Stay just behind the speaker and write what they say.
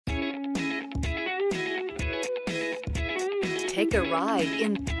Take a ride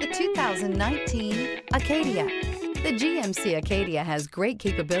in the 2019 Acadia. The GMC Acadia has great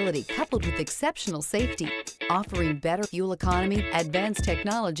capability coupled with exceptional safety, offering better fuel economy, advanced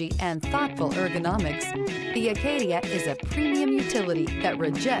technology, and thoughtful ergonomics. The Acadia is a premium utility that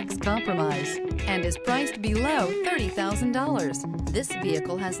rejects compromise and is priced below $30,000. This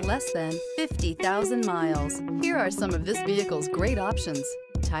vehicle has less than 50,000 miles. Here are some of this vehicle's great options: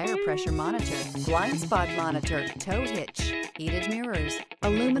 tire pressure monitor, blind spot monitor, tow hitch, heated mirrors,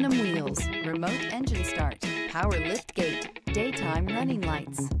 aluminum wheels, remote engine start, power lift gate, daytime running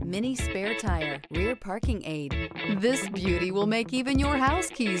lights, mini spare tire, rear parking aid. This beauty will make even your house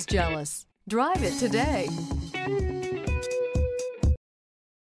keys jealous. Drive it today.